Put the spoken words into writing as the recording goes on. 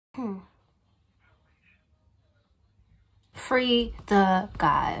Free the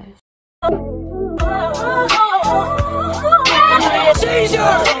guys.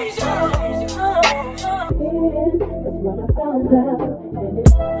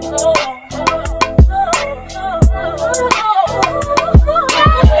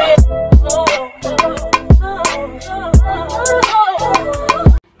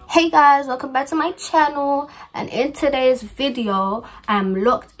 Hey guys, welcome back to my channel, and in today's video I'm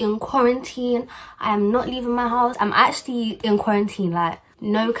locked in quarantine. I am not leaving my house. I'm actually in quarantine, like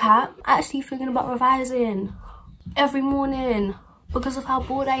no cap. Actually thinking about revising every morning because of how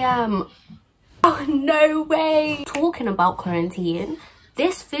bored I am. Oh no way. Talking about quarantine,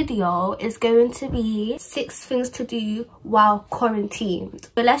 this video is going to be 6 things to do while quarantined.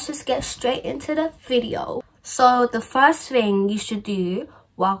 But let's just get straight into the video. So the first thing you should do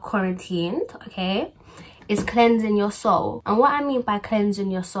while quarantined, okay, is cleansing your soul. And what I mean by cleansing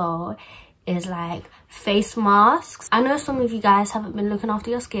your soul is like face masks. I know some of you guys haven't been looking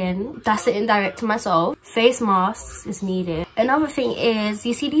after your skin. That's an indirect to my soul. Face masks is needed. Another thing is,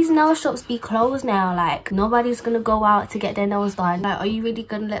 you see these nail shops be closed now. Like nobody's gonna go out to get their nails done. Like, are you really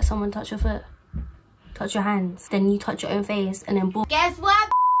gonna let someone touch your foot, touch your hands, then you touch your own face, and then boom, guess what?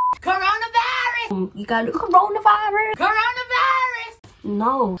 Coronavirus! You got coronavirus! Coronavirus!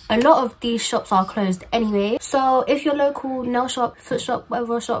 No, a lot of these shops are closed anyway. So if your local nail shop, foot shop,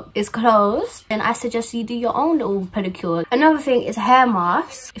 whatever shop is closed, then I suggest you do your own little pedicure. Another thing is hair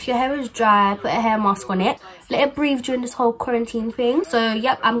masks. If your hair is dry, put a hair mask on it. Let it breathe during this whole quarantine thing. So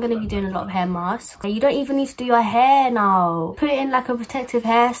yep, I'm gonna be doing a lot of hair masks. You don't even need to do your hair now. Put it in like a protective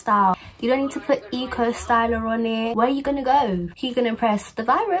hairstyle. You don't need to put eco styler on it. Where are you gonna go? Who you gonna impress? The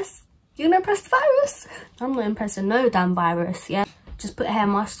virus? You gonna impress the virus? I'm not impressing no damn virus, yeah? Just put hair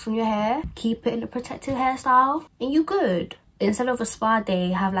masks on your hair, keep it in a protective hairstyle, and you good. Instead of a spa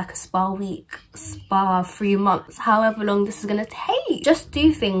day, have like a spa week, spa 3 months, however long this is gonna take. Just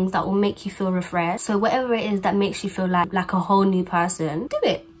do things that will make you feel refreshed. So whatever it is that makes you feel like a whole new person, do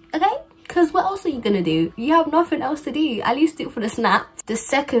it, okay? Because what else are you gonna do? You have nothing else to do. At least do it for the snap. The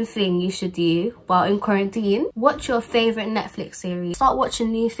second thing you should do while in quarantine, watch your favorite Netflix series. Start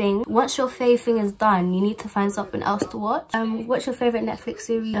watching new things. Once your fave thing is done, you need to find something else to watch. Watch your favorite Netflix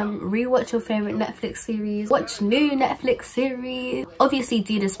series. Rewatch your favorite Netflix series. Watch new Netflix series. Obviously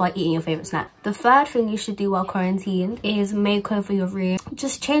do this while eating your favorite snack. The third thing you should do while quarantined is make over your room.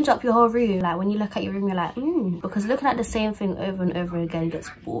 Just change up your whole room. Like when you look at your room, you're like, because looking at the same thing over and over again gets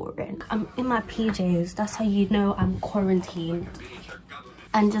boring. I'm in my PJs. That's how you know I'm quarantined.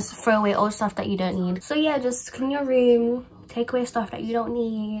 And just throw away all stuff that you don't need. So yeah, just clean your room, take away stuff that you don't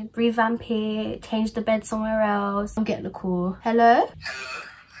need, revamp it, change the bed somewhere else. I'm getting a call. Hello? Hello?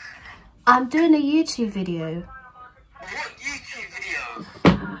 I'm doing a YouTube video. What YouTube video?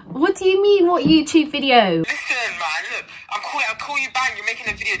 What do you mean, what YouTube video? Listen, man, look, I'll call you back. You're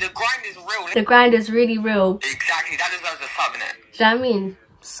making a video. The grind is real. The grind is really real. Exactly, that deserves a sub, innit? Do you know what I mean?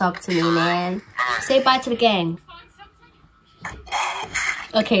 Sub to me, man. Say bye to the gang.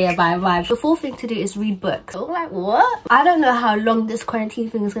 Okay, yeah, bye. The fourth thing to do is read books. I'm like, what? I don't know how long this quarantine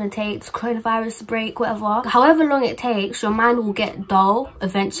thing is gonna take, this coronavirus break, whatever. However long it takes, your mind will get dull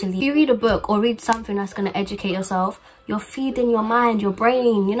eventually. If you read a book or read something that's gonna educate yourself, you're feeding your mind, your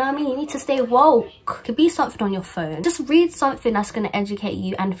brain, you know what I mean? You need to stay woke. It could be something on your phone. Just read something that's gonna educate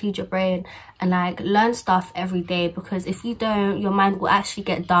you and feed your brain, and like learn stuff every day, because if you don't, your mind will actually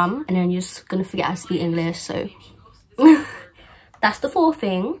get dumb and then you're just gonna forget how to speak English. So that's the fourth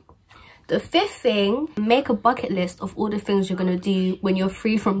thing. The fifth thing, make a bucket list of all the things you're gonna do when you're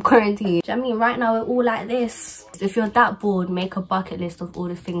free from quarantine. Do you know what I mean? Right now we're all like this. If you're that bored, make a bucket list of all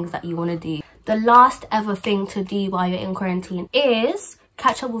the things that you wanna do. The last ever thing to do while you're in quarantine is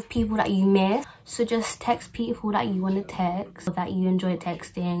catch up with people that you miss. So just text people that you want to text, or that you enjoy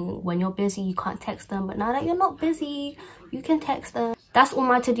texting. When you're busy, you can't text them, but now that you're not busy, you can text them. That's all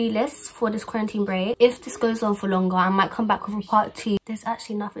my to-do list for this quarantine break. If this goes on for longer, I might come back with a part 2. There's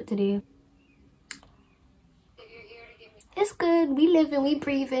actually nothing to do. It's good. We living, we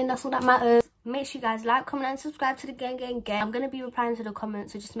breathing. That's all that matters. Make sure you guys like, comment, and subscribe to the gang. I'm gonna be replying to the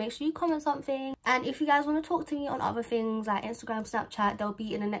comments, so just make sure you comment something. And if you guys want to talk to me on other things like Instagram, Snapchat, they'll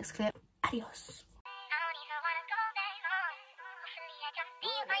be in the next clip. Adios.